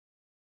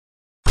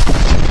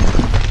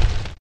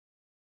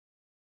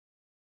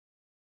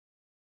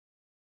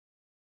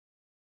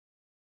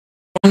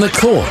the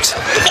court,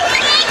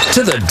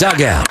 to the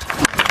dugout,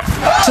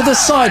 to the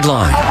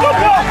sideline.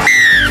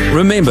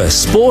 Remember,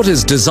 sport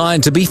is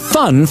designed to be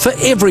fun for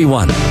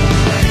everyone,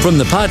 from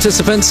the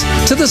participants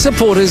to the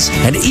supporters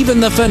and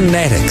even the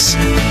fanatics.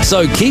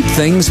 So keep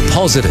things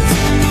positive,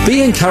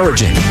 be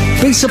encouraging,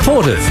 be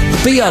supportive,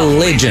 be a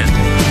legend.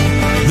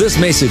 This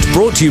message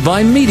brought to you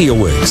by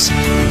MediaWorks,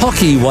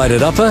 Hockey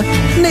Wairarapa,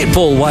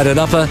 Netball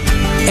Wairarapa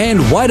and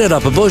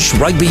Wairarapa Bush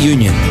Rugby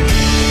Union.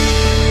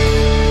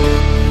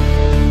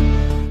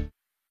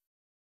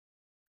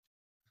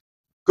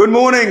 Good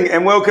morning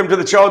and welcome to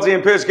the Childsy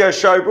and Persico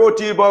show, brought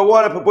to you by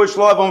Wairarapa Bush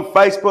Live on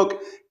Facebook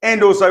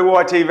and also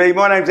YTV.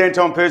 My name's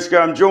Anton Persico.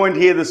 I'm joined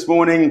here this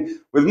morning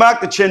with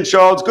Mark the Chin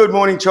Childs. Good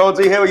morning,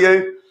 Childsy. How are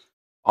you?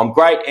 I'm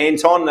great,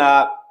 Anton,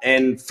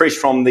 and fresh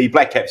from the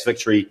Black Caps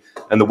victory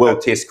in the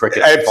World Test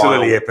Cricket.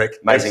 Absolutely final. Epic.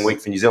 Amazing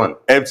week for New Zealand.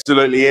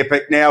 Absolutely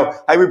epic. Now,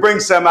 hey, we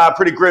bring some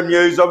pretty grim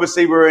news.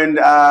 Obviously, we're in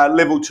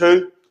level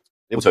two.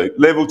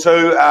 Level two.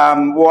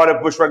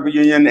 Wairarapa Bush Rugby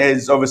Union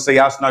has obviously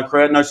asked no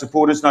crowd, no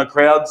supporters, no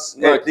crowds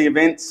at the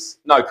events.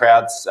 No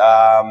crowds.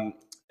 The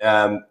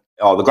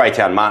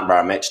Greytown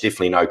Martinborough match,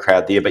 definitely no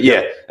crowd there. But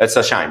yeah, it's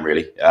a shame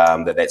really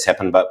that's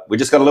happened. But we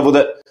just got to live with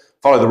it.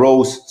 Follow the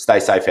rules,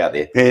 stay safe out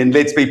there. And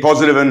let's be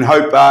positive and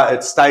hope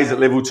it stays at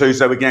level two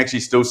so we can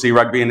actually still see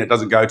rugby and it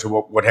doesn't go to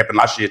what happened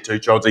last year too,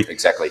 Childsy.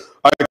 Exactly.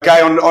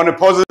 Okay, on a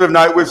positive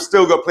note, we've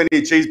still got plenty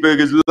of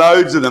cheeseburgers,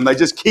 loads of them. They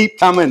just keep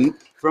coming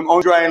from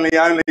Andre and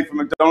Leone from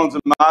McDonald's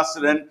and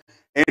Masterton.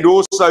 And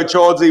also,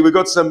 Childsy, we've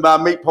got some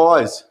meat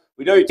pies.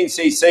 We do.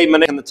 TCC,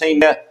 Minik and the team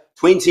there,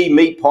 20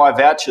 meat pie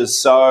vouchers.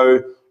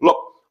 So, look,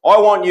 I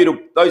want you to,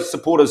 those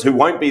supporters who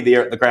won't be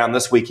there at the ground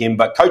this weekend,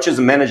 but coaches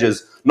and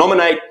managers,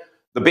 nominate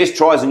the best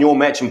tries in your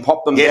match and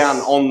pop them down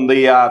on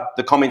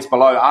the comments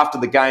below after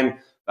the game.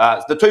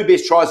 The two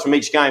best tries from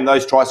each game,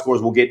 those try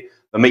scorers will get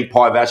the meat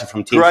pie voucher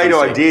from TCC. Great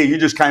idea. You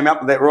just came up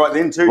with that right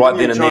then too. Right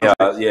then and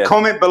there, yeah.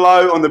 Comment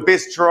below on the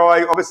best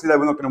try. Obviously, they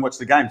were not going to watch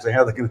the game, so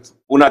how are they going to...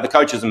 Well, no, the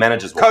coaches and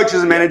managers will.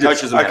 Coaches and managers.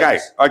 Coaches and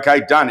managers.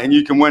 Okay, done. And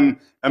you can win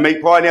a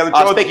meat pie. Now,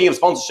 speaking of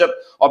sponsorship,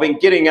 I've been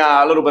getting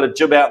a little bit of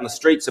jib out in the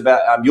streets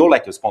about your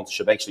lack of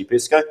sponsorship, actually,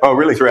 Persico. Oh,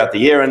 really? Throughout the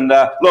year. And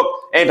look,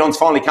 Anton's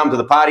finally come to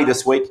the party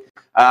this week.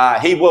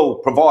 He will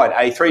provide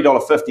a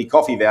 $3.50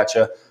 coffee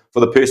voucher for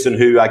the person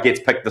who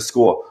gets picked the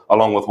score,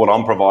 along with what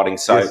I'm providing.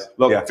 So,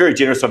 very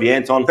generous of you,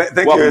 Anton.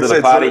 Welcome to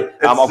the party.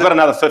 I've got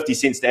another 50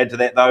 cents to add to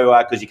that,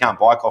 though, because you can't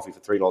buy coffee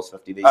for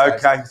 $3.50 these days.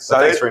 Okay, so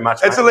thanks very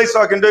much, That's the least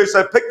I can do.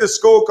 So, pick the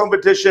score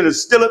competition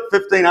is still at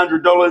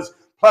 $1,500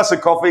 plus a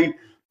coffee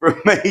from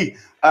me.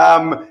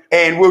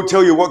 And we'll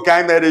tell you what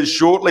game that is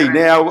shortly.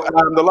 Now,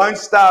 the Lone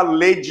Star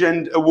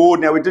Legend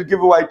Award. Now, we did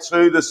give away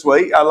two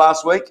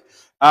last week.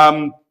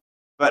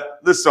 But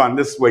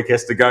this week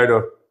has to go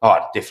to... Oh,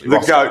 definitely.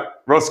 The GOAT,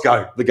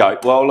 Roscoe. The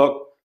GOAT. Well,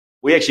 look,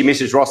 we actually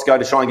messaged Roscoe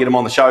to try and get him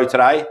on the show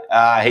today.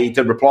 He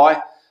did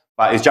reply,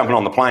 but he's jumping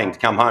on the plane to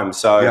come home.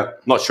 So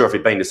not sure if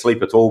he'd been to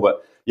sleep at all.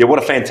 But yeah, what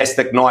a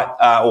fantastic night,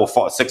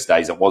 or 6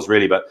 days it was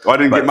really. But I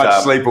didn't get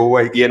much sleep all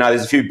week. Yeah, no,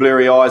 there's a few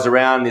blurry eyes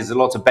around. There's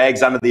lots of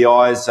bags under the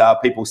eyes.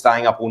 People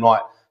staying up all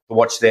night to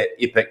watch that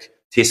epic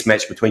test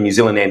match between New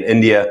Zealand and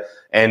India.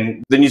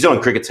 And the New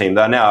Zealand cricket team,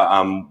 they're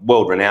now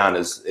world-renowned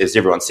as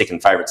everyone's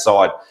second favourite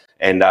side.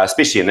 And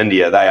especially in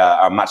India, they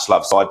are a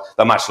much-loved side.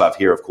 They're much loved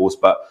here, of course,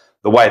 but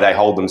the way they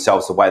hold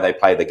themselves, the way they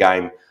play the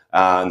game,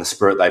 and the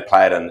spirit they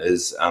play it in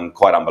is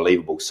quite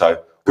unbelievable.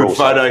 So good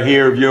photo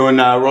here of you and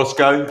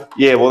Roscoe.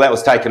 Yeah, well, that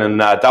was taken in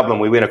Dublin.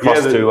 We went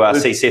across to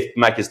see Seth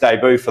make his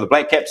debut for the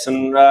Black Caps,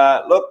 and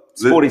look,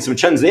 sporting some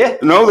chins there.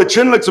 No, the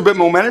chin looks a bit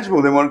more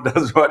manageable than what it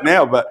does right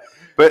now. But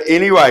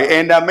anyway,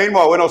 and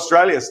meanwhile, in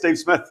Australia, Steve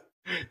Smith.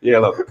 Yeah,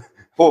 look,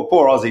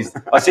 poor Aussies.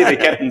 I see the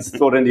captains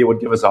thought India would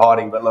give us a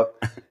hiding, but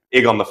look,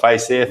 egg on the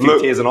face there, a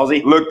few tears in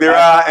Aussie. Look, there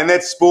are, and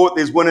that's sport.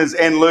 There's winners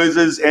and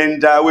losers,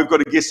 and we've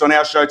got a guest on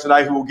our show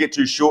today who we'll get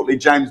to shortly,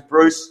 James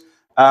Bruce,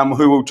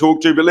 who we'll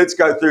talk to. But let's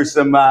go through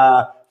some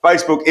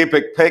Facebook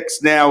epic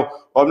picks. Now,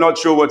 I'm not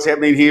sure what's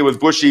happening here with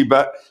Bushy,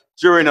 but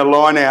during a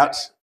line-out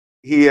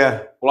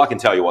here... Well, I can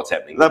tell you what's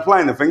happening. They're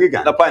playing the finger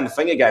game. They're playing the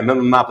finger game, him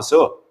and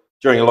Mapasua,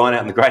 during a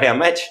line-out in the Greytown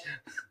match.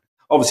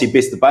 Obviously,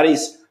 best of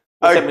buddies.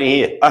 What's happening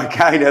here?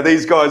 Okay, now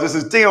these guys, this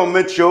is Dion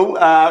Mitchell,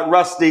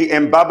 Rusty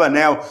and Bubba.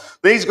 Now,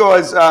 these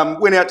guys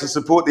went out to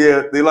support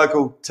their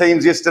local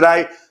teams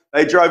yesterday.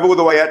 They drove all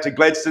the way out to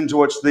Gladstone to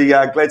watch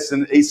the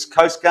Gladstone East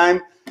Coast game.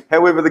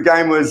 However, the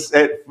game was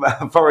at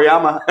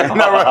Wairarapa, and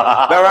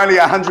they were only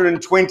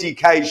 120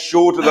 k's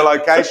short of the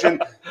location.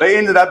 They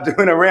ended up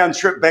doing a round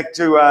trip back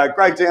to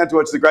Greytown to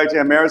watch the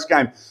Greytown Maris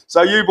game.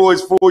 So you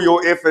boys, for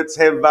your efforts,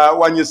 have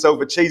won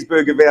yourself a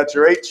cheeseburger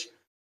voucher each.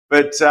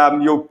 But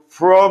you'll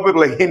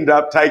probably end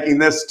up taking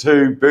this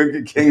to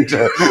Burger King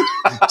to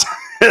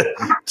get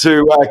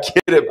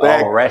it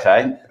back. Oh, rat,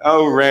 eh?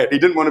 Oh, rat. He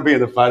didn't want to be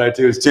in the photo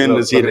too. He was turning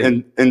his head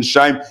in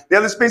shame. Now,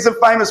 there's been some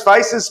famous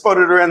faces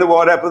spotted around the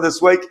Wairarapa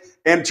this week.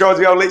 And,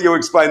 Childsy, I'll let you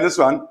explain this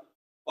one.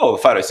 Well, the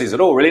photo says it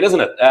all, really, doesn't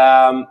it?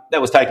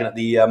 That was taken at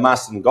the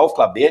Masterton Golf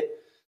Club there.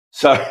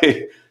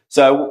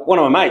 So one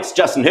of my mates,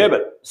 Justin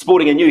Herbert,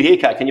 sporting a new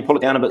haircut. Can you pull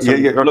it down a bit? So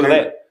look at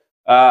that.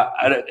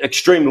 an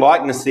extreme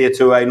likeness there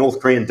to a North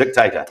Korean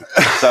dictator.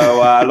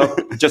 So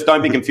look, just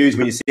don't be confused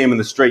when you see him in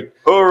the street.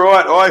 All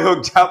right, I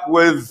hooked up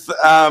with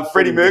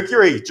Freddie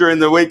Mercury during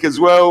the week as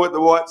well at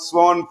the White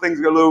Swan. Things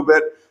got a little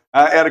bit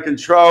out of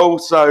control,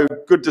 so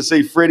good to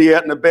see Freddie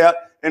out and about.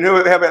 And how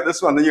about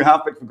this one, the new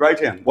halfback for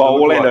Greytown? Well,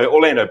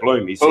 Orlando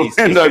Bloom. He's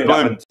turned up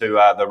into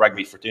the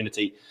rugby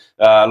fraternity.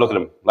 Look at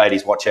him,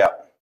 ladies, watch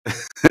out.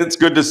 It's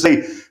good to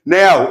see.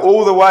 Now,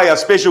 all the way, a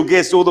special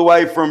guest all the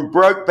way from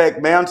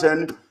Brokeback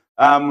Mountain,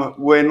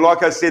 when,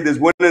 like I said, there's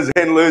winners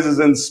and losers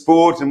in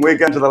sport, and we're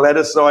going to the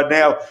latter side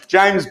now.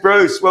 James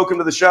Bruce, welcome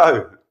to the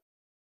show.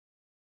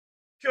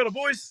 Kia ora,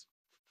 boys.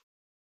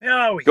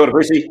 How are we? Kia ora,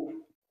 Brucey.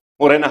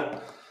 Morena.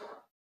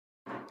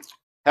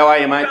 How are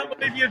you, mate?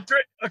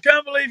 I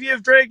can't believe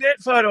you've dragged that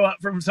photo up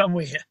from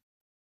somewhere.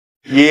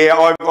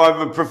 Yeah,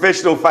 I'm a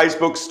professional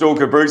Facebook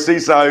stalker, Brucey,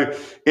 so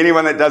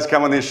anyone that does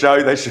come on this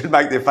show, they should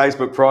make their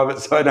Facebook private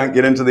so I don't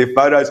get into their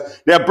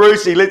photos. Now,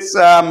 Brucey, let's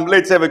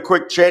have a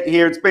quick chat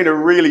here. It's been a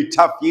really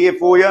tough year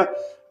for you.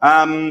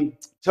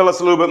 Tell us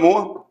a little bit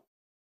more.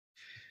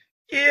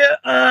 Yeah,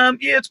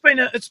 it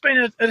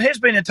has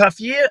been a tough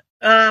year.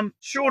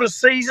 Shorter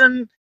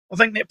season. I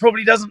think that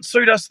probably doesn't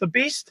suit us the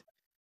best.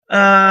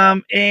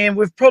 And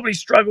we've probably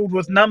struggled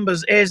with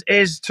numbers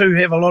as to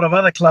have a lot of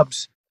other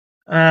clubs.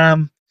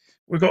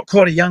 We've got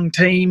quite a young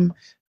team,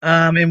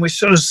 and we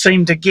sort of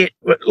seem to get,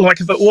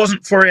 like, if it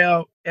wasn't for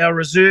our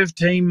reserve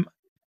team,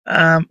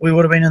 we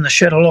would have been in the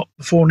shit a lot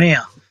before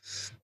now.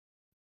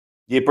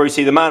 Yeah,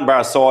 Brucey, the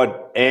Martinborough side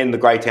and the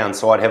Greytown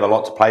side have a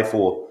lot to play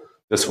for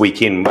this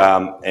weekend,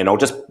 and we'll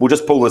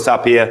just pull this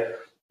up here.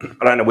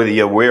 I don't know whether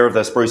you're aware of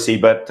this, Brucey,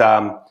 but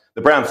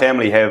the Brown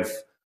family have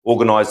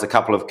organised a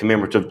couple of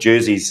commemorative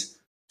jerseys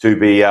to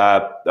be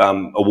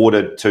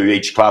awarded to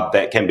each club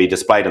that can be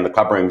displayed in the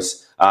club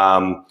rooms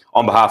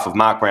on behalf of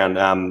Mark Brown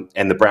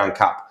and the Brown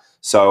Cup.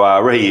 So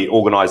really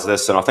organised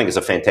this, and I think it's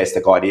a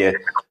fantastic idea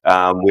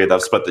where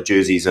they've split the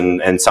jerseys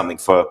and something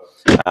for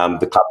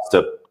the clubs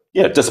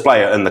to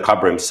display it in the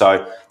club room.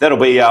 So that'll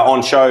be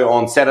on show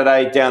on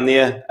Saturday down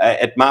there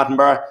at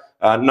Martinborough.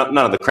 None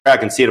of the crowd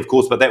can see it, of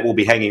course, but that will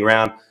be hanging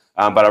around.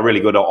 But a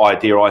really good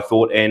idea, I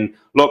thought. And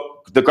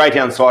look, the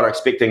Greytown side are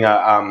expecting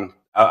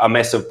a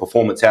massive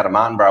performance out of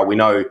Martinborough. We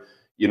know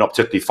you're not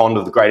particularly fond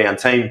of the Greytown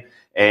team,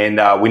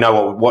 and we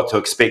know what to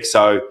expect.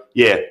 So,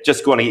 yeah,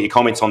 just want to get your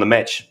comments on the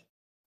match.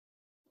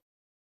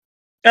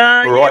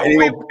 All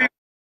right.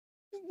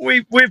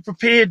 We've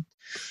prepared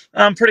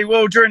pretty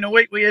well during the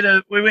week. We had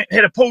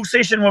a pool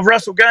session with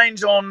Russell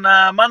Gaines on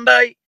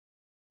Monday,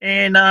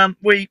 and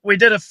we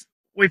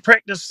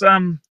practiced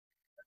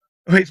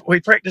we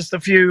practiced a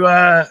few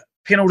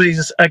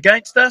penalties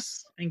against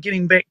us and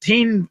getting back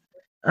 10.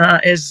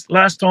 As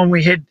last time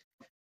we had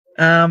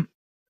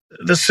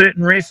the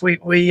certain ref,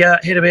 we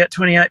had about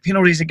 28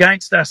 penalties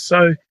against us.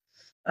 So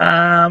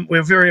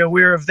we're very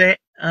aware of that,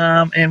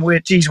 and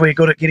we're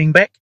good at getting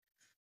back.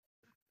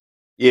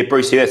 Yeah,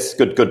 Brucey, that's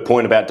a good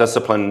point about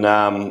discipline,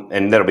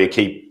 and that'll be a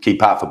key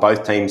part for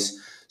both teams.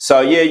 So,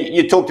 yeah,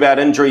 you talked about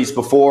injuries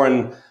before,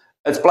 and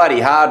it's bloody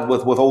hard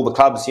with all the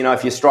clubs. You know,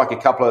 if you strike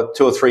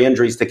two or three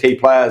injuries to key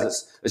players,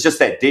 it's just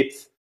that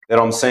depth that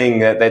I'm seeing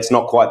that's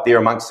not quite there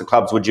amongst the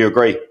clubs. Would you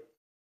agree?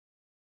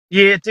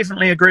 Yeah,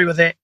 definitely agree with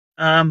that.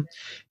 And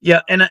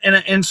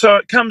so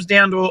it comes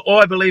down to,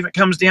 I believe it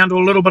comes down to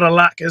a little bit of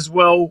luck as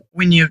well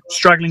when you're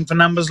struggling for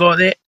numbers like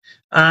that,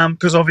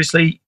 because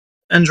obviously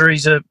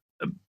injuries are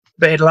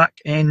bad luck,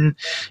 and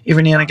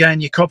every now and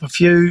again you cop a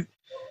few,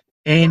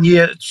 and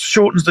it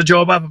shortens the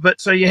job up a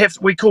bit. So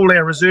we call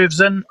our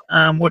reserves in,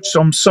 which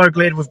I'm so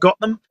glad we've got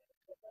them.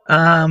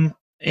 And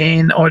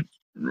I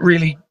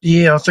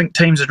think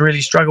teams would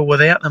really struggle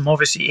without them.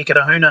 Obviously,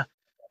 Ekatahuna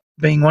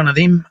being one of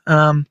them.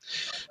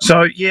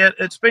 So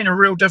it's been a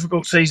real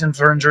difficult season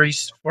for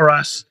injuries for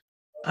us.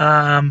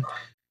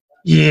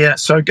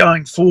 So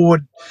going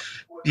forward,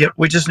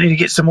 we just need to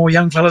get some more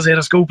young fellas out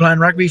of school playing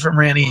rugby from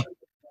around here.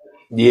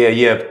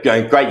 Yeah,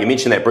 great. You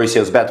mentioned that, Bruce.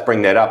 I was about to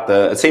bring that up.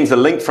 It seems the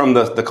link from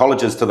the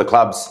colleges to the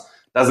clubs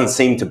doesn't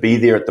seem to be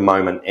there at the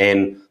moment,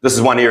 and this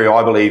is one area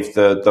I believe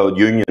the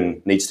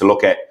union needs to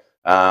look at.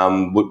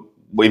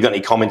 We've got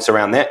any comments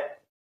around that?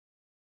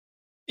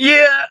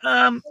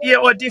 I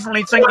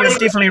definitely think you're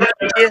definitely right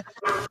here.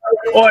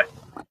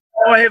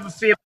 I have a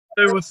fair bit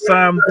to do with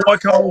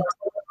Waikol,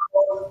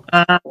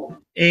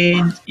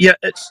 and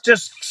it's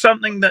just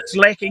something that's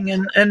lacking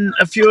in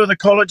a few of the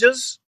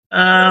colleges.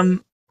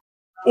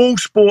 All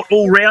sport,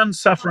 all round,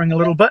 suffering a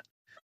little bit,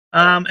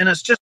 and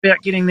it's just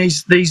about getting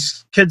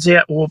these kids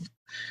out, or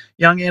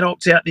young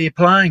adults out there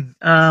playing.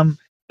 And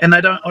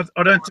I don't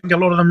think a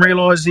lot of them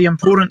realise the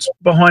importance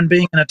behind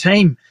being in a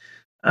team,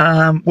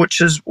 which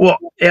is we'll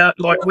have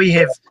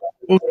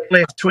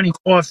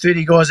 25,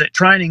 30 guys at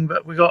training,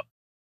 but we got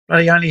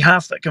only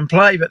half that can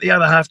play, but the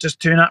other half just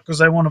turn up because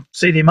they want to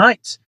see their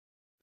mates.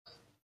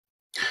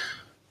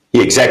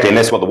 Yeah, exactly, and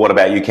that's what the What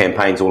About You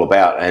campaign's all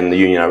about, and the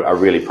union are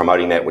really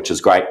promoting that, which is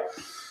great.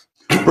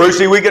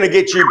 Brucey, we're going to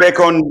get you back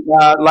on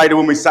later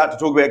when we start to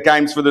talk about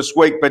games for this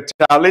week, but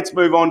let's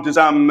move on to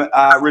some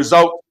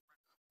results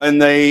In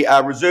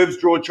the reserves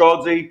draw,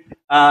 Childsy,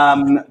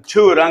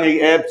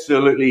 Tuarangi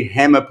absolutely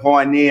hammer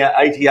Pioneer,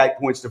 88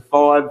 points to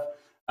 5.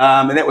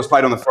 And that was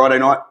played on the Friday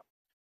night.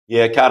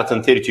 Yeah,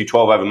 Carterton 32-12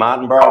 over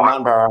Martinborough.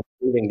 Martinborough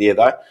leading there,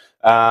 though.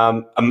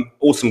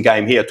 Awesome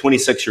game here.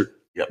 26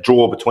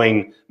 draw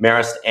between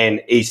Marist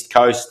and East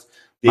Coast.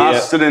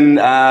 Marston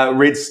and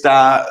Red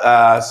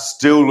Star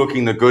still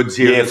looking the goods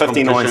here. Yeah,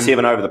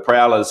 59-7 over the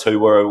Prowlers, who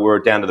were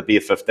down to the bare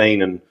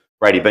 15, and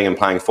Brady Bingham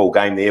playing full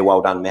game there.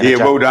 Well done, manager.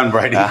 Yeah, well done,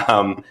 Brady.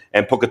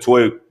 And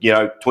Puketoi,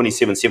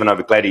 27-7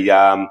 over Gladdy.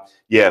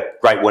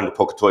 Great win to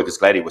Puketoi because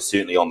Gladdy was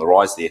certainly on the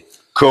rise there.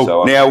 Cool.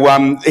 So, now,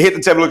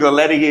 let's have a look at the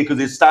ladder here because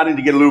there's starting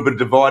to get a little bit of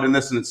divide in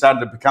this, and it's starting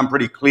to become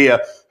pretty clear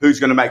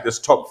who's going to make this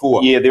top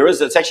 4. Yeah, there is.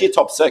 It's actually a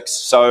top 6.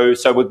 So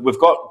we've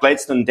got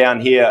Gladstone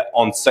down here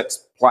on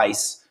 6th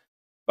place,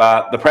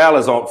 but the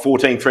Prowlers on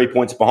 14, 3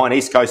 points behind.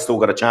 East Coast still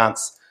got a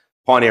chance.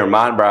 Pioneer and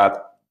Martinborough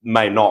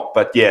may not,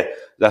 but yeah.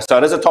 So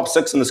it is a top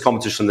 6 in this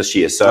competition this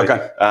year. So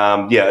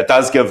it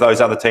does give those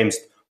other teams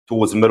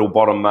towards the middle,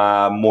 bottom,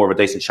 more of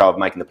a decent show of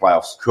making the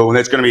playoffs. Cool, and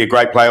that's going to be a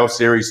great playoff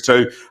series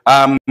too.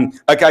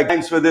 Okay,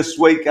 games for this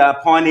week.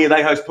 Pioneer,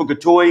 they host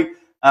Puketoi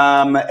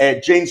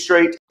at Jean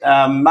Street.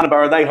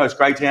 Martinborough, they host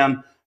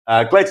Greytown.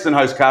 Gladstone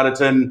host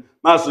Carterton.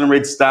 Marston and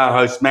Red Star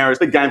host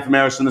Marist. Big game for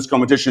Marist in this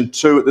competition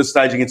too at this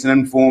stage against an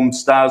informed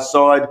Stars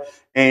side.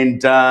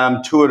 And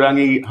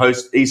Tuarangi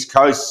host East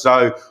Coast.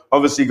 So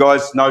obviously,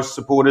 guys, no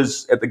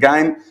supporters at the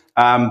game.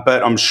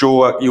 But I'm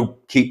sure you'll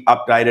keep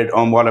updated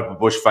on Wairarapa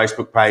Bush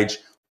Facebook page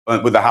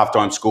with the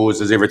halftime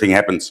scores as everything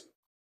happens.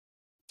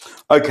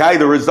 Okay,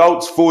 the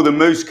results for the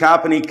Moose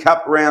Carpenny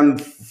Cup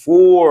round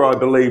 4, I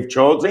believe,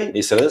 Childsy.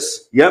 Yes, it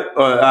is. Yep,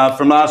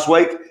 from last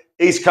week.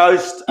 East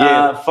Coast,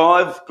 5,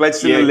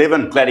 Gladstone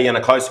 11. Gladdy in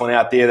a close one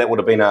out there. That would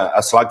have been a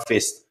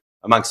slugfest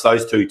amongst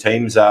those two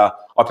teams. I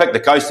picked the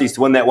Coasties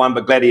to win that one,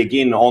 but Gladdy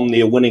again on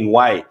their winning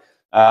way.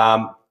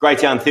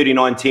 Greytown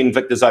 39-10,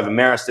 victors over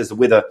Marist as the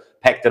weather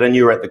packed it in.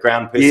 You were at the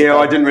ground. Persico. Yeah,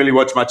 I didn't really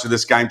watch much of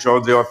this game,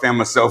 Childsy. I found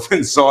myself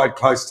inside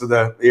close to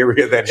the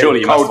area that Surely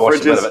had you cold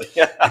must have watched fridges. a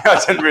bit of it.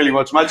 I didn't really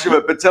watch much of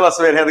it, but tell us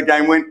about how the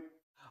game went.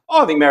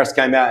 I think Marist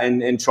came out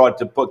and tried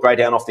to put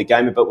Greytown off their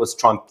game a bit, was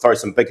trying to throw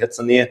some big hits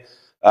in there.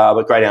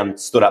 But Greytown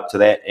stood up to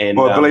that. And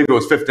I believe it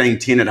was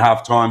 15-10 at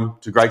halftime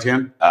to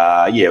Greytown.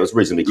 It was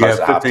reasonably close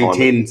to halftime.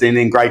 15-10, and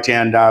then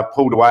Greytown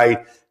pulled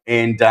away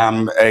and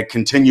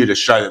continue to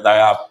show that they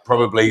are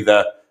probably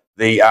the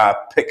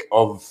pick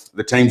of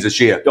the teams this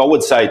year. I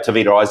would say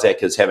Tavita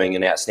Isaac is having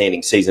an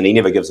outstanding season. He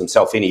never gives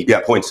himself any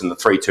points in the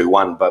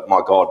 3-2-1, but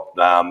my God,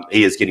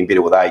 he is getting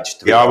better with age.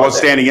 I was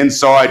standing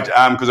inside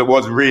because it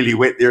was really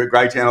wet there at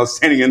Greytown. I was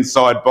standing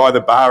inside by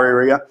the bar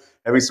area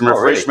having some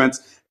refreshments.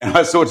 Really? And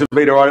I saw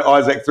Tavita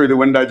Isaac through the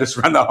window just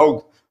run the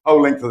whole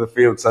length of the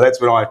field. So that's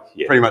when I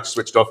pretty much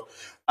switched off.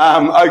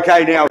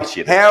 Okay, now,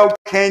 how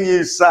can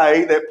you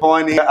say that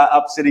Pioneer are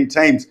upsetting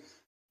teams?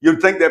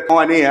 You'd think that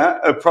Pioneer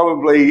are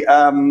probably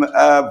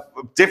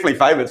definitely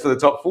favourites for the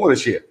top 4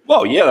 this year.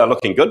 Well, yeah, they're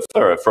looking good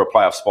for a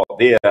playoff spot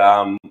there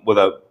with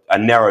a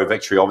narrow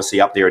victory,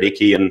 obviously, up there at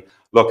Eki. And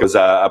look, it was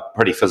a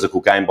pretty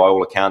physical game by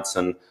all accounts,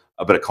 and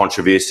a bit of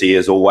controversy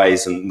as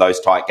always in those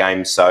tight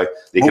games. So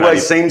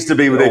always seems to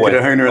be with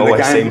Ekahuna in the game.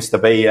 Always seems to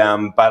be.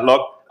 But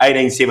look,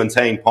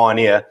 18-17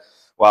 Pioneer.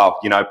 Well,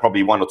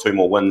 probably 1 or 2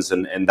 more wins,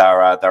 and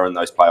they're in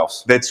those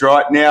playoffs. That's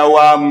right. Now,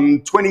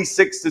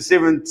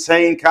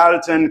 26-17,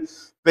 Carterton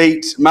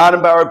beat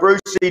Martinborough.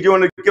 Brucey, do you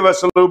want to give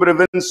us a little bit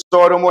of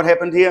insight on what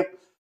happened here?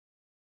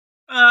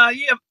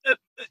 It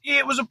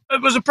was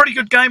a pretty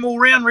good game all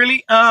round,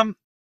 really.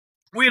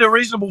 We had a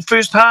reasonable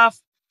first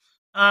half.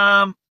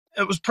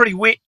 It was pretty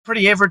wet,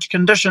 pretty average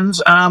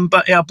conditions,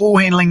 but our ball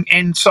handling,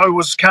 and so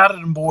was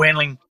Carterton ball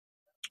handling,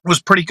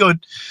 was pretty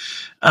good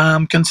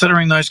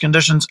considering those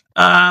conditions.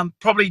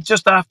 Probably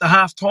just after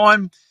half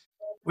time,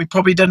 we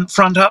probably didn't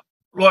front up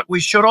like we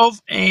should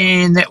have,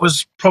 and that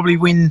was probably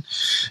when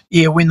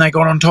they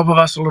got on top of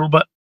us a little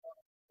bit.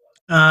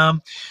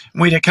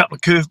 We had a couple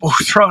of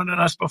curveballs thrown at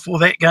us before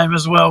that game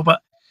as well,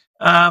 but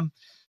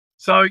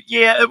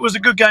it was a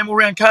good game all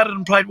round.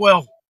 Carterton played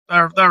well.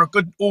 They're a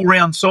good all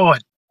round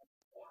side.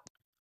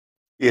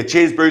 Yeah,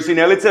 cheers, Brucey.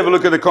 Now let's have a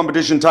look at the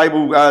competition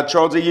table.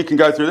 Childsy, you can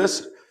go through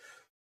this.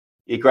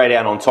 Yeah,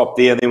 Greytown on top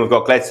there. Then we've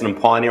got Gladstone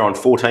and Pioneer on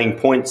 14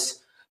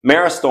 points.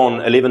 Marist on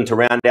 11 to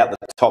round out the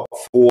top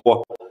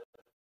 4.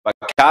 But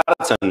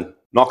Carterton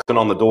knocking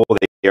on the door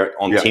there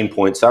on 10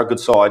 points. They're a good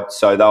side,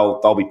 so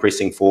they'll be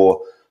pressing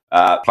for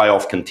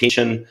playoff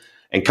contention.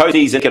 And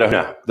Cody's in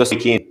Ekahuna this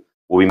weekend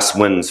will be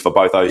must-wins for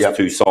both those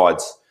two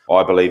sides,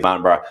 I believe,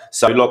 Martinborough.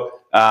 So look,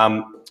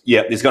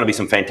 there's going to be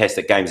some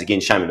fantastic games again.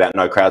 Shame about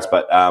no crowds,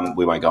 but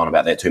we won't go on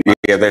about that too much.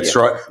 Yeah, that's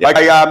right. Yep.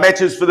 Okay,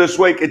 matches for this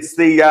week. It's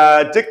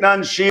the Dick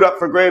Nunn Shield up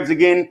for grabs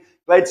again.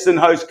 Gladstone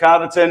host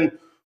Carterton.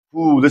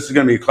 Ooh, this is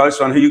going to be a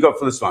close one. Who you got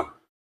for this one?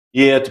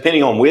 Yeah,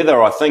 depending on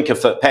weather, I think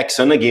if it packs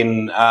in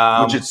again,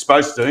 which it's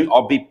supposed to,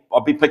 I'll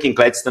be picking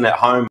Gladstone at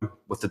home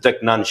with the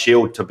Dick Nunn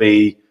Shield to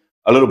be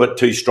a little bit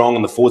too strong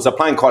in the forwards. They're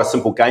playing quite a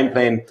simple game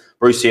plan,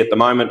 Brucey, at the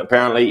moment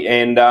apparently,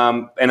 and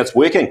it's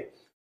working.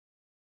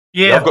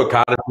 Yeah, I've got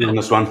Carterton on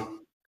this one.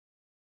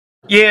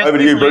 Yeah, Over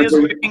to you, definitely is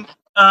Bruce. working.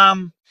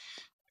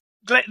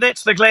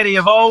 That's the Gladdy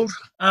of old,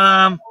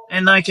 and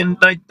they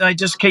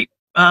just keep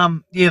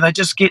they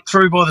just get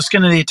through by the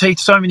skin of their teeth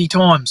so many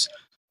times.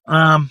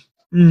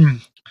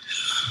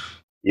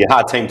 Yeah,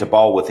 hard team to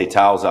bowl with their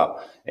tails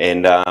up.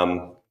 And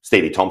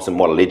Stevie Thompson,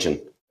 what a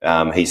legend.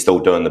 He's still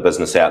doing the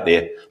business out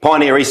there.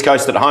 Pioneer East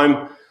Coast at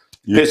home.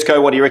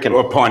 Persico, what do you reckon?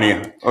 Oh,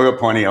 Pioneer. I got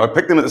Pioneer. I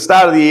picked them at the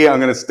start of the year.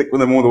 I'm going to stick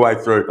with them all the way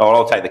through. Oh,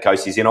 I'll take the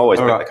Coasties in. I always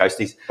pick the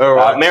Coasties. All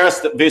right.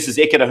 Marist versus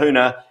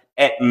Eketahuna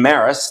at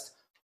Marist.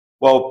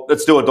 Well,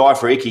 let's do a die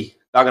for Eki.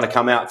 They're going to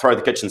come out, throw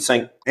the kitchen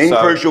sink. And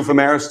crucial for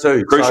Marist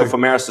too. Crucial for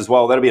Marist as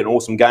well. That'll be an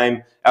awesome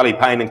game. Ali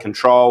Payne in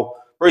control.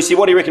 Brucey,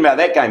 what do you reckon about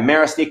that game?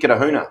 Marist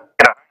Eketahuna.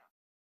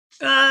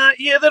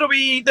 Yeah, that'll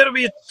be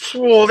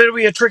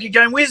a tricky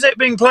game. Where's that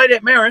being played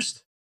at?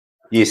 Marist?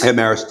 Yes. At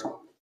Marist.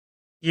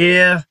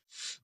 Yeah,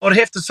 I'd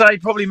have to say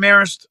probably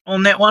Marist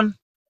on that one.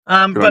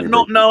 But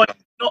not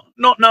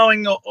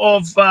knowing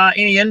of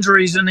any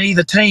injuries in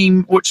either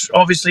team, which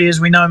obviously,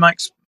 as we know,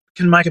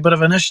 can make a bit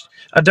of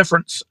a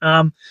difference.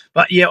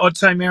 But yeah, I'd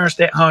say Marist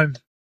at home.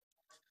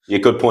 Yeah,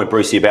 good point,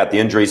 Brucey, about the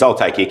injuries. I'll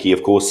take Eki,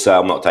 of course.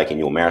 I'm not taking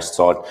your Marist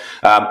side.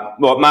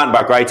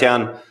 Martinborough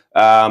Greytown.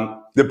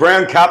 The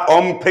Brown Cup,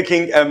 I'm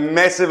picking a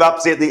massive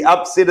upset, the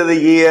upset of the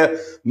year.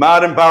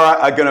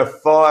 Martinborough are going to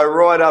fire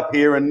right up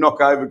here and knock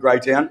over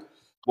Greytown.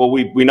 Well,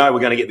 we know we're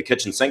going to get the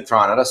kitchen sink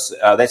thrown at us,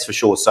 that's for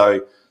sure.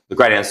 So the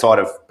Greytown side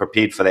have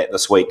prepared for that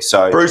this week.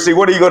 So, Brucey,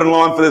 what do you got in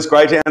line for this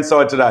Greytown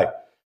side today?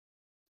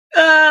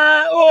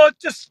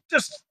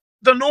 Just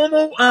the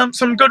normal,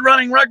 some good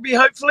running rugby,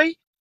 hopefully,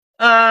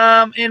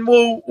 and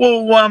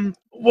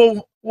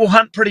we'll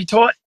hunt pretty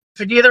tight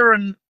together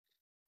and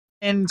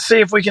see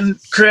if we can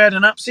create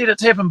an upset.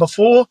 It's happened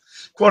before.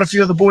 Quite a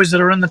few of the boys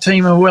that are in the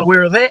team are well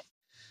aware of that.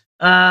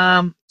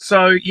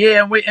 So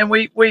yeah, and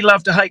we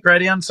love to hate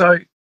Greytown. So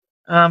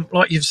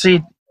like you've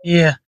said,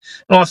 yeah.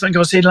 Well, I think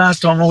I said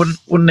last time I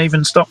wouldn't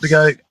even stop to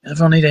go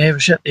if I need to have a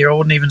shit there. I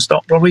wouldn't even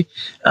stop probably.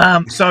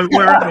 So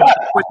we're into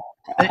it.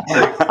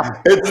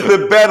 It's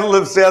the Battle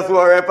of South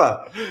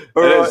Wairarapa.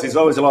 There's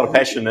always a lot of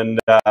passion, and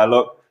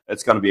look,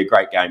 it's going to be a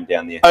great game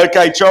down there.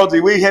 Okay,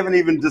 Childsy, we haven't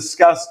even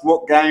discussed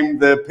what game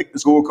the Pick the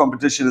Score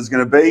competition is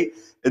going to be.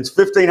 It's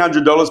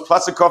 $1,500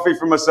 plus a coffee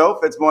from myself.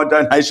 That's my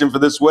donation for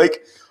this week.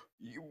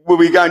 Will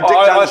we go Dick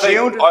Dunn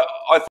Shield?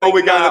 I think or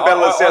we go in the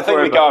Battle of South Wairarapa?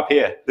 I think we go up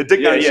here. The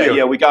Dick Dunn Shield?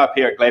 Yeah, we go up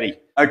here at Gladdy.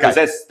 Okay.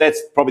 Because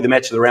that's probably the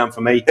match of the round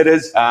for me. It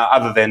is.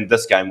 Other than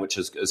this game, which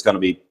is going to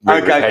be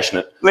very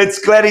passionate. Let's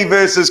Gladdy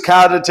versus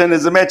Carterton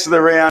is the match of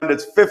the round.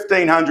 It's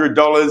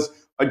 $1,500.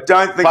 I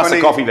don't think plus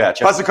a coffee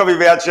voucher. Plus a coffee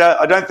voucher.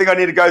 I don't think I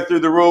need to go through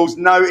the rules.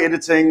 No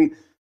editing.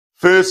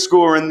 First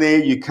score in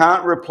there. You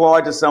can't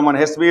reply to someone. It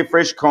has to be a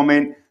fresh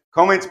comment.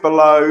 Comments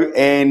below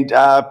and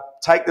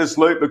take this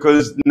loot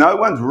because no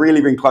one's really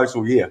been close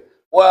all year.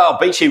 Well,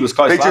 Beachy was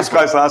close. Beachy was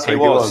close last week.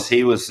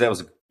 He was. That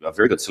was a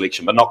very good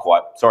selection, but not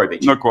quite. Sorry,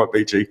 Beachy. Not quite,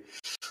 Beachy.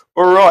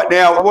 All right.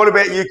 Now, what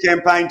about you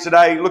campaign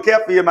today? Look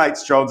out for your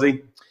mates,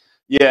 Childsy.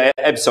 Yeah,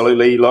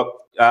 absolutely. Look,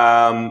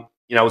 it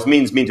was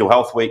Men's Mental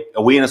Health Week,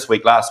 Awareness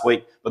Week last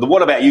week, but the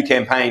What About You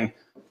campaign,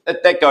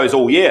 that goes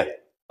all year,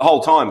 the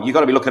whole time. You've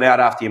got to be looking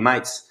out after your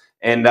mates.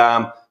 And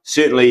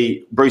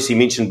certainly, Brucey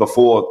mentioned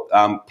before,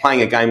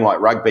 playing a game like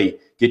rugby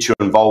gets you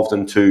involved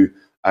into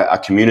a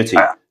community.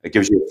 It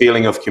gives you a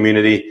feeling of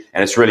community,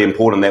 and it's really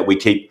important that we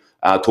keep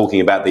talking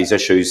about these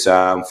issues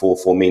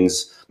for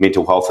men's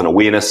mental health and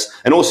awareness.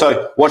 And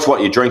also, watch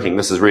what you're drinking.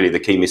 This is really the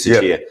key message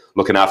here.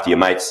 Looking after your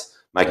mates,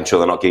 making sure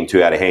they're not getting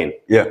too out of hand.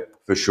 Yeah,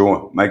 for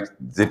sure.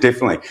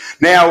 Definitely.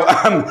 Now,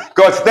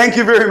 guys, thank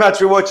you very much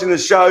for watching the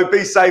show.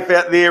 Be safe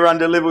out there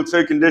under level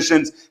 2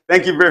 conditions.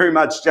 Thank you very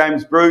much,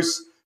 James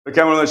Bruce, for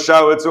coming on the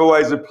show. It's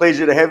always a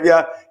pleasure to have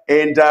you,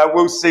 and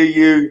we'll see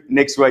you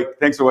next week.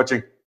 Thanks for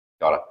watching.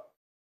 Got it.